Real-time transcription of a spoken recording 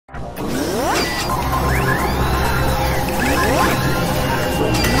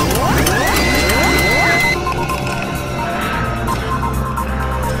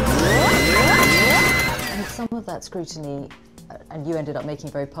that scrutiny, and you ended up making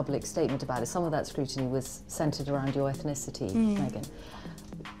a very public statement about it, some of that scrutiny was centred around your ethnicity, Megan.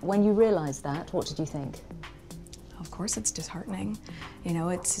 When you realised that, what did you think? Of course it's disheartening. You know,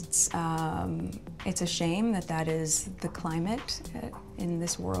 it's a shame that that is the climate in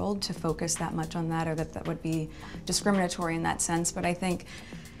this world, to focus that much on that, or that would be discriminatory in that sense. But I think,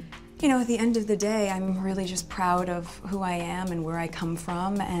 you know, at the end of the day, I'm really just proud of who I am and where I come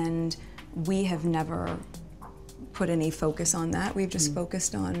from, and we have never put any focus on that. We've just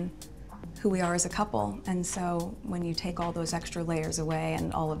focused on who we are as a couple. And so when you take all those extra layers away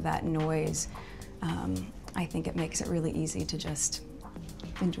and all of that noise, I think it makes it really easy to just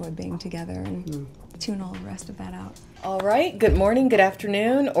enjoy being together and tune all the rest of that out. All right, good morning, good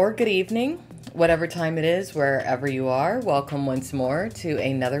afternoon, or good evening, whatever time it is, wherever you are. Welcome once more to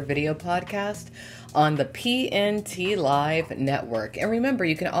another video podcast on the PNTLIVE network. And remember,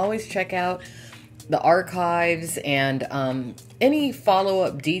 you can always check out the archives and any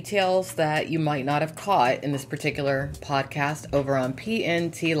follow-up details that you might not have caught in this particular podcast over on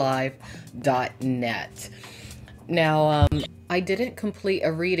PNTLIVE.net. Now, I didn't complete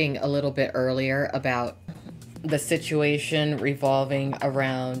a reading a little bit earlier about the situation revolving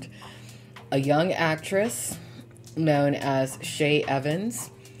around a young actress known as Shay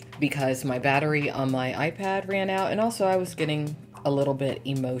Evans, because my battery on my iPad ran out, and also I was getting a little bit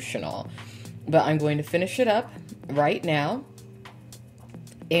emotional. But I'm going to finish it up right now.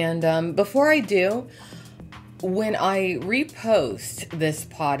 And before I do, when I repost this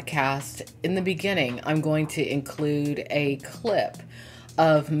podcast, in the beginning, I'm going to include a clip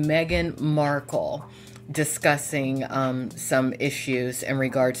of Meghan Markle discussing some issues in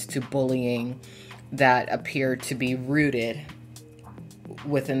regards to bullying that appear to be rooted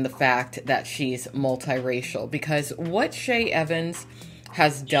within the fact that she's multiracial. Because what Shay Evans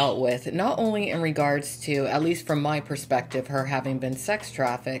has dealt with, not only in regards to, at least from my perspective, her having been sex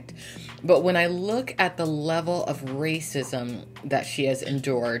trafficked, but when I look at the level of racism that she has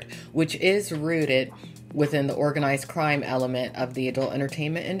endured, which is rooted within the organized crime element of the adult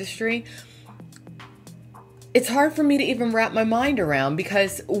entertainment industry, it's hard for me to even wrap my mind around,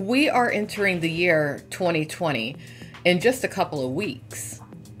 because we are entering the year 2020 in just a couple of weeks.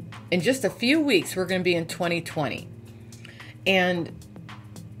 In just a few weeks, we're going to be in 2020. And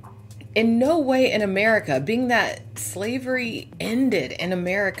in no way in America, being that slavery ended in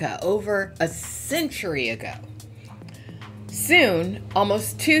America over a century ago, soon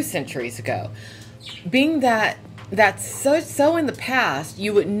almost 2 centuries ago, being that that's so in the past,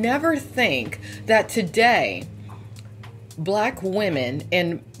 you would never think that today black women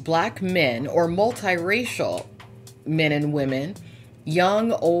and black men, or multiracial men and women,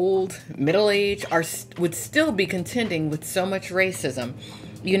 young, old, middle-aged, would still be contending with so much racism.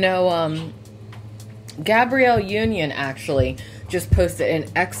 You know, Gabrielle Union actually just posted an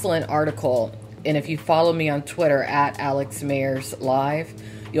excellent article, and if you follow me on Twitter at Alex Mayers Live,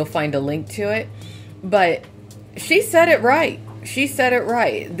 you'll find a link to it. But she said it right. She said it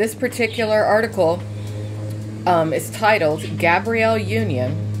right. This particular article is titled, "Gabrielle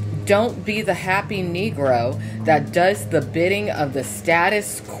Union, Don't Be the Happy Negro That Does the Bidding of the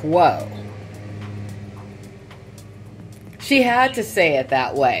Status Quo." She had to say it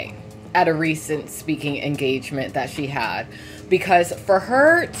that way at a recent speaking engagement that she had, because for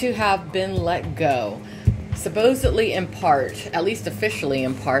her to have been let go, supposedly in part, at least officially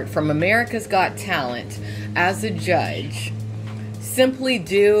in part, from America's Got Talent as a judge, simply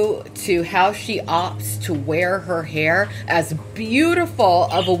due to how she opts to wear her hair, as beautiful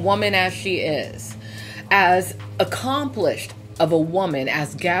of a woman as she is, as accomplished of a woman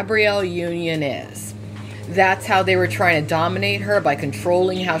as Gabrielle Union is. That's how they were trying to dominate her, by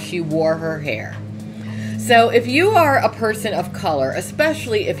controlling how she wore her hair. So if you are a person of color,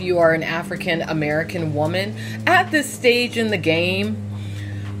 especially if you are an African American woman, at this stage in the game,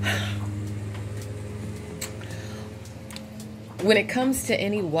 when it comes to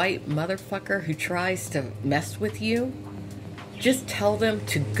any white motherfucker who tries to mess with you, just tell them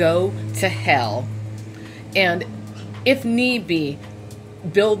to go to hell. And if need be,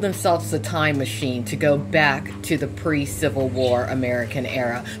 build themselves a time machine to go back to the pre-Civil War American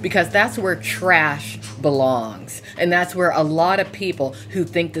era, because that's where trash belongs. And that's where a lot of people who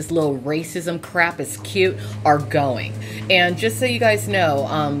think this little racism crap is cute are going. And just so you guys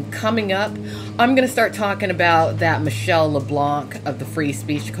know, coming up, I'm going to start talking about that Michelle LeBlanc of the Free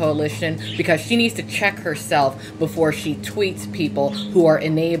Speech Coalition, because she needs to check herself before she tweets people who are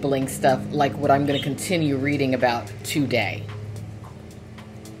enabling stuff like what I'm going to continue reading about today.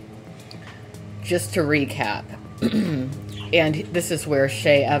 Just to recap, and this is where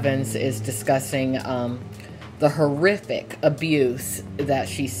Shay Evans is discussing the horrific abuse that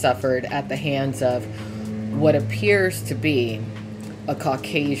she suffered at the hands of what appears to be a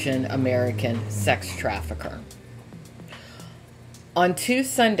Caucasian American sex trafficker. On 2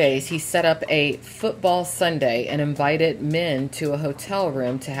 Sundays, he set up a football Sunday and invited men to a hotel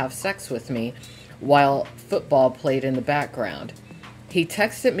room to have sex with me while football played in the background. He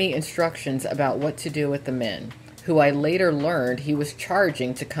texted me instructions about what to do with the men, who I later learned he was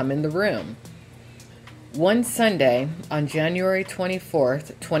charging to come in the room. One Sunday, on January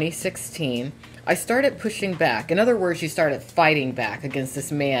 24th, 2016, I started pushing back. In other words, she started fighting back against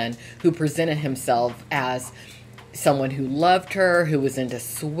this man who presented himself as someone who loved her, who was into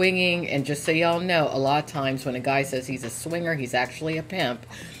swinging. And just so y'all know, a lot of times when a guy says he's a swinger, he's actually a pimp.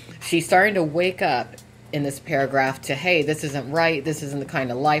 She's starting to wake up in this paragraph to, hey, this isn't right. This isn't the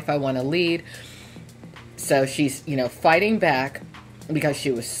kind of life I want to lead. So she's, fighting back because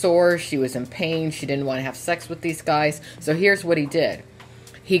she was sore. She was in pain. She didn't want to have sex with these guys. So here's what he did.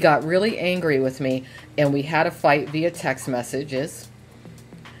 He got really angry with me, and we had a fight via text messages.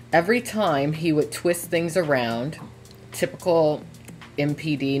 Every time he would twist things around, typical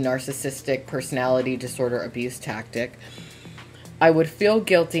MPD, narcissistic personality disorder abuse tactic, I would feel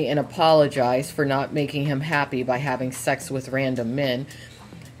guilty and apologize for not making him happy by having sex with random men,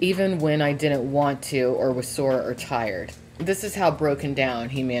 even when I didn't want to or was sore or tired. This is how broken down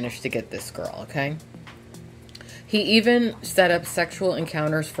he managed to get this girl, okay? He even set up sexual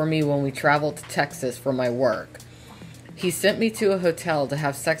encounters for me when we traveled to Texas for my work. He sent me to a hotel to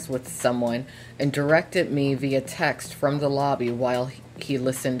have sex with someone and directed me via text from the lobby while he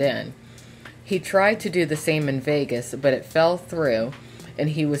listened in. He tried to do the same in Vegas, but it fell through, and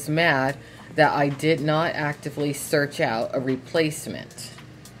he was mad that I did not actively search out a replacement.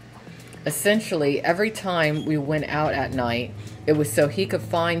 Essentially, every time we went out at night, it was so he could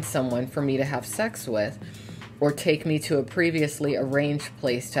find someone for me to have sex with, or take me to a previously arranged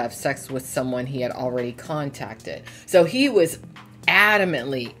place to have sex with someone he had already contacted. So he was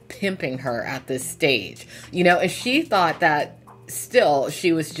adamantly pimping her at this stage, and she thought that still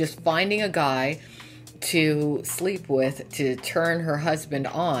she was just finding a guy to sleep with to turn her husband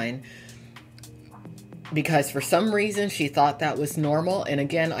on, because for some reason she thought that was normal. And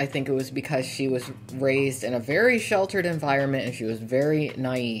again, I think it was because she was raised in a very sheltered environment and she was very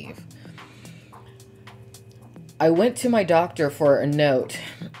naive. I went to my doctor for a note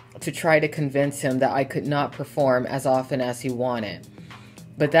to try to convince him that I could not perform as often as he wanted,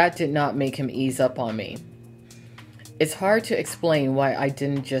 but that did not make him ease up on me. It's hard to explain why I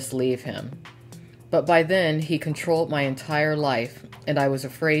didn't just leave him, but by then he controlled my entire life and I was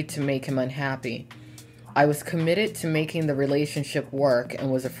afraid to make him unhappy. I was committed to making the relationship work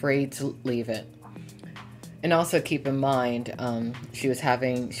and was afraid to leave it. And also keep in mind, she was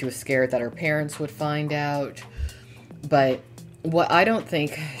scared that her parents would find out. But what I don't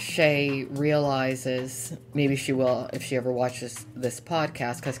think Shay realizes, maybe she will if she ever watches this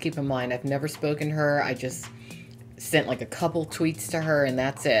podcast, because keep in mind, I've never spoken to her. I just sent like a couple tweets to her and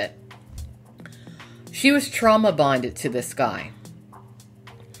that's it. She was trauma bonded to this guy.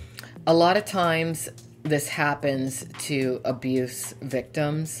 A lot of times this happens to abuse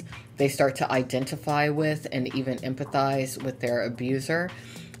victims. They start to identify with and even empathize with their abuser.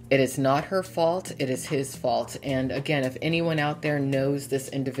 It is not her fault, it is his fault. And again, if anyone out there knows this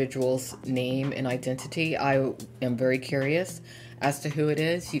individual's name and identity, I am very curious as to who it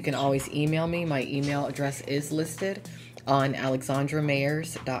is. You can always email me. My email address is listed on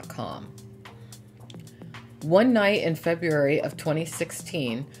alexandramayers.com. One night in February of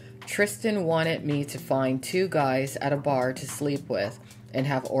 2016, Tristan wanted me to find 2 guys at a bar to sleep with and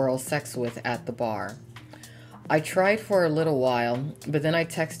have oral sex with at the bar. I tried for a little while, but then I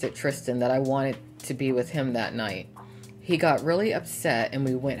texted Tristan that I wanted to be with him that night. He got really upset and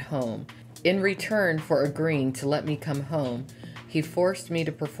we went home. In return for agreeing to let me come home, he forced me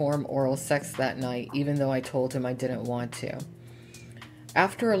to perform oral sex that night, even though I told him I didn't want to.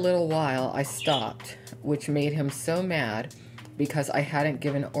 After a little while, I stopped, which made him so mad because I hadn't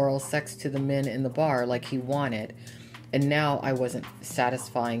given oral sex to the men in the bar like he wanted, and now I wasn't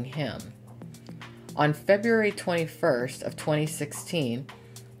satisfying him. On February 21st of 2016,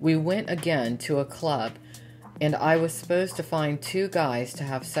 we went again to a club, and I was supposed to find 2 guys to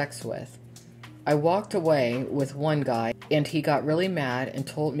have sex with. I walked away with one guy, and he got really mad and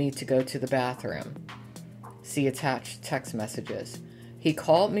told me to go to the bathroom. See attached text messages. He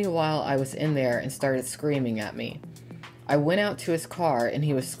called me while I was in there and started screaming at me. I went out to his car, and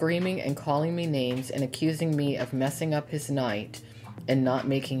he was screaming and calling me names and accusing me of messing up his night and not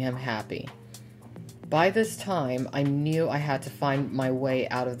making him happy. By this time, I knew I had to find my way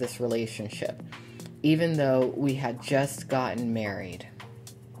out of this relationship. even though we had just gotten married.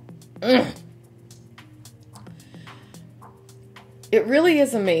 Ugh. It really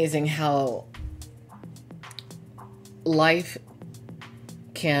is amazing how life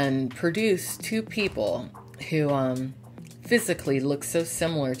can produce two people who physically look so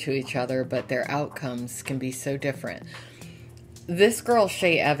similar to each other, but their outcomes can be so different. This girl,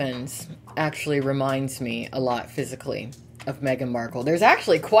 Shay Evans, actually reminds me a lot physically of Meghan Markle. There's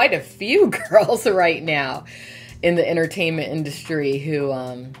actually quite a few girls right now in the entertainment industry who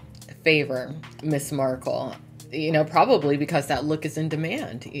favor Miss Markle. You know, probably because that look is in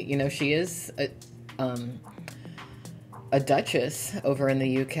demand. You know, she is a duchess over in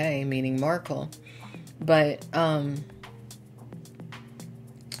the UK, meaning Markle. But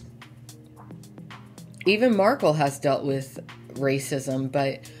even Markle has dealt with racism.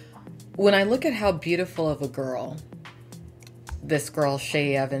 But when I look at how beautiful of a girl this girl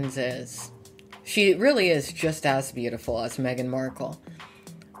Shay Evans is, she really is just as beautiful as Meghan Markle.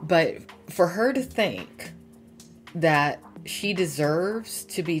 But for her to think that she deserves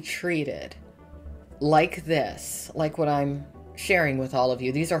to be treated like this, like what I'm sharing with all of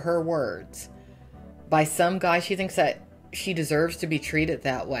you, these are her words, by some guy, she thinks that she deserves to be treated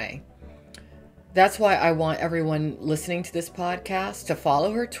that way. That's why I want everyone listening to this podcast to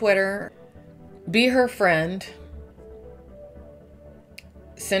follow her Twitter, be her friend,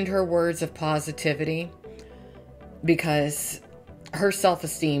 send her words of positivity, because her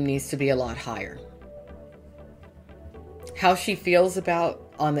self-esteem needs to be a lot higher. How she feels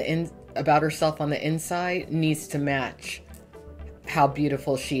about herself on the inside needs to match how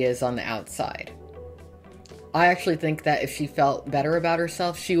beautiful she is on the outside. I actually think that if she felt better about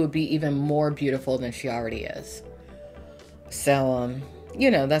herself, she would be even more beautiful than she already is. So, you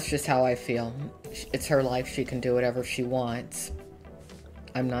know, that's just how I feel. It's her life. She can do whatever she wants.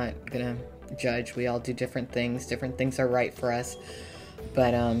 I'm not gonna judge. We all do different things. Different things are right for us.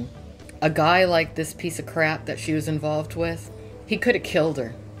 But a guy like this piece of crap that she was involved with, he could have killed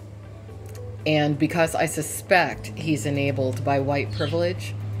her. And because I suspect he's enabled by white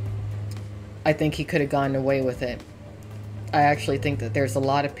privilege, I think he could have gotten away with it. I actually think that there's a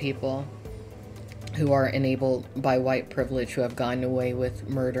lot of people who are enabled by white privilege who have gotten away with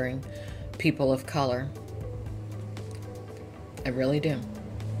murdering people of color. I really do.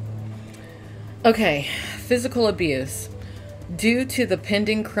 Okay, physical abuse. Due to the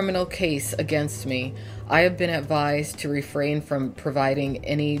pending criminal case against me, I have been advised to refrain from providing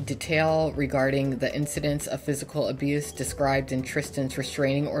any detail regarding the incidents of physical abuse described in Tristan's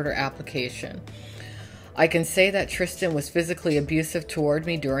restraining order application. I can say that Tristan was physically abusive toward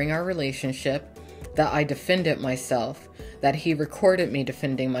me during our relationship, that I defended myself, that he recorded me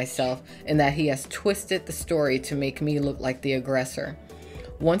defending myself, and that he has twisted the story to make me look like the aggressor.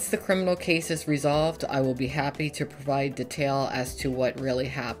 Once the criminal case is resolved, I will be happy to provide detail as to what really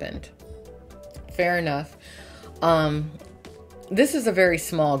happened. Fair enough. This is a very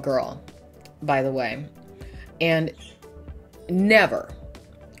small girl, by the way. And never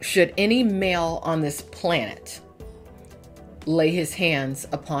should any male on this planet lay his hands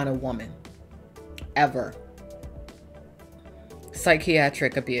upon a woman. Ever.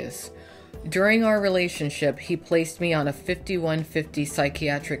 Psychiatric abuse. During our relationship, he placed me on a 5150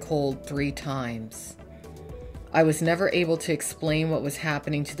 psychiatric hold 3 times. I was never able to explain what was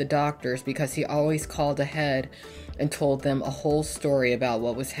happening to the doctors because he always called ahead and told them a whole story about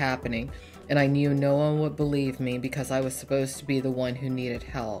what was happening, and I knew no one would believe me because I was supposed to be the one who needed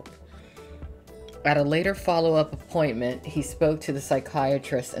help. At a later follow-up appointment, he spoke to the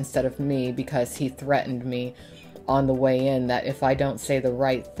psychiatrist instead of me because he threatened me on the way in that if I don't say the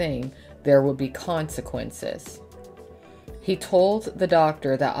right thing, there would be consequences. He told the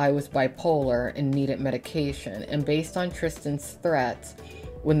doctor that I was bipolar and needed medication, and based on Tristan's threats,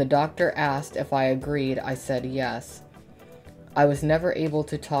 when the doctor asked if I agreed, I said yes. I was never able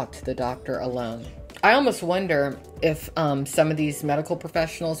to talk to the doctor alone. I almost wonder if some of these medical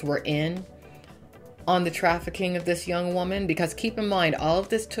professionals were in on the trafficking of this young woman, because keep in mind, all of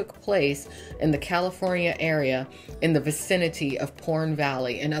this took place in the California area in the vicinity of Porn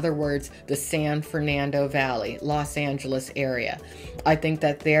Valley. In other words, the San Fernando Valley, Los Angeles area. I think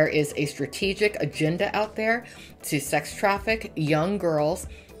that there is a strategic agenda out there to sex traffic young girls,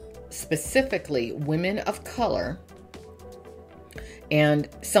 specifically women of color, and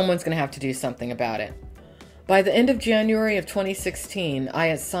someone's going to have to do something about it. By the end of January of 2016, I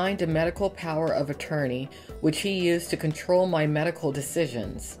had signed a medical power of attorney, which he used to control my medical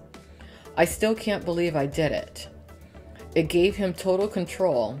decisions. I still can't believe I did it. It gave him total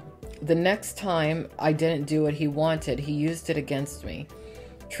control. The next time I didn't do what he wanted, he used it against me.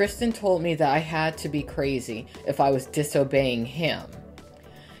 Tristan told me that I had to be crazy if I was disobeying him.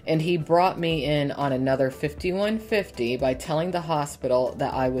 And he brought me in on another 5150 by telling the hospital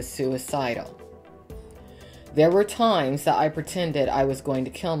that I was suicidal. There were times that I pretended I was going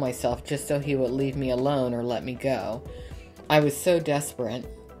to kill myself just so he would leave me alone or let me go. I was so desperate.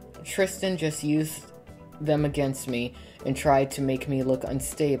 Tristan just used them against me and tried to make me look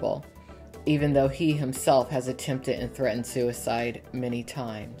unstable, even though he himself has attempted and threatened suicide many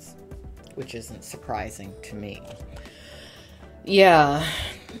times, which isn't surprising to me. Yeah,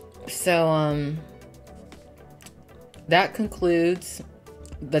 so that concludes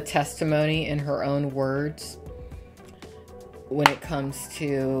the testimony in her own words when it comes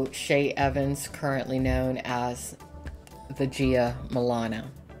to Shay Evans, currently known as the Gia Milana.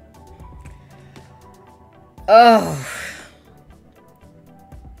 Oh,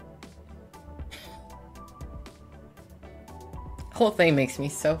 whole thing makes me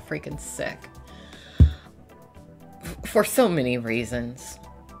so freaking sick for so many reasons.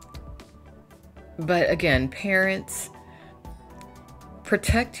 But again, parents,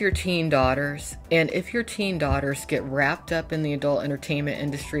 protect your teen daughters. And if your teen daughters get wrapped up in the adult entertainment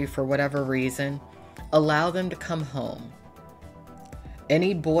industry for whatever reason, allow them to come home.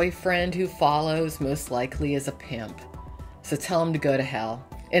 Any boyfriend who follows most likely is a pimp. So tell him to go to hell.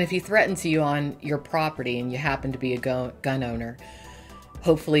 And if he threatens you on your property and you happen to be a gun owner,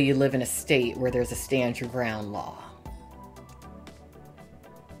 hopefully you live in a state where there's a stand your ground law.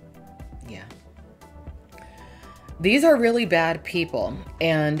 Yeah. These are really bad people.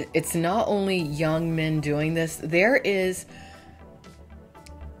 And it's not only young men doing this. There is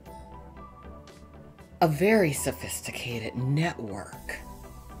a very sophisticated network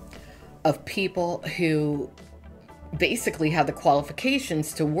of people who basically have the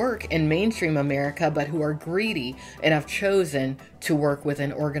qualifications to work in mainstream America, but who are greedy and have chosen to work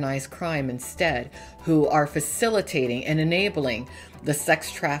within organized crime instead, who are facilitating and enabling the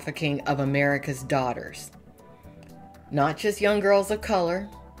sex trafficking of America's daughters. Not just young girls of color,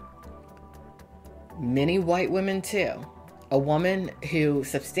 many white women too. A woman who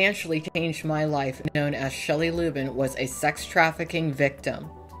substantially changed my life, known as Shelley Lubin, was a sex trafficking victim.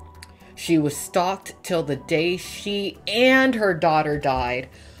 She was stalked till the day she and her daughter died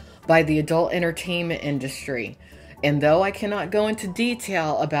by the adult entertainment industry. And though I cannot go into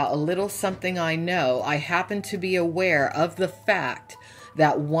detail about a little something I know, I happen to be aware of the fact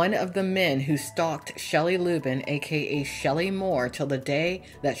that one of the men who stalked Shelley Lubin, aka Shelley Moore, till the day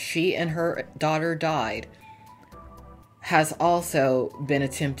that she and her daughter died, has also been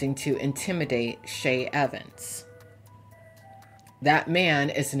attempting to intimidate Shay Evans. That man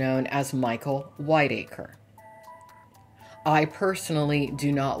is known as Michael Whiteacre. I personally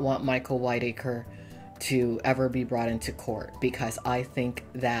do not want Michael Whiteacre to ever be brought into court because I think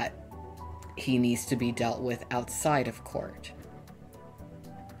that he needs to be dealt with outside of court.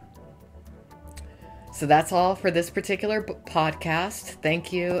 So that's all for this particular podcast.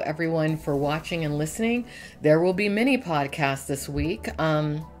 Thank you everyone for watching and listening. There will be many podcasts this week.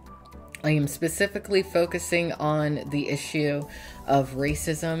 I am specifically focusing on the issue of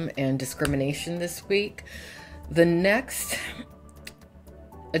racism and discrimination this week. The next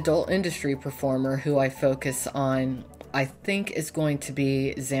adult industry performer who I focus on, I think, is going to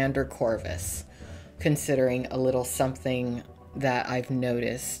be Xander Corvus, considering a little something that I've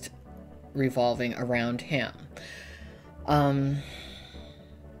noticed revolving around him.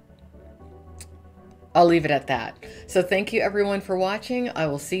 I'll leave it at that. So thank you everyone for watching. I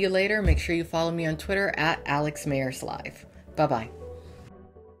will see you later. Make sure you follow me on Twitter at AlexMayersLive. Bye-bye.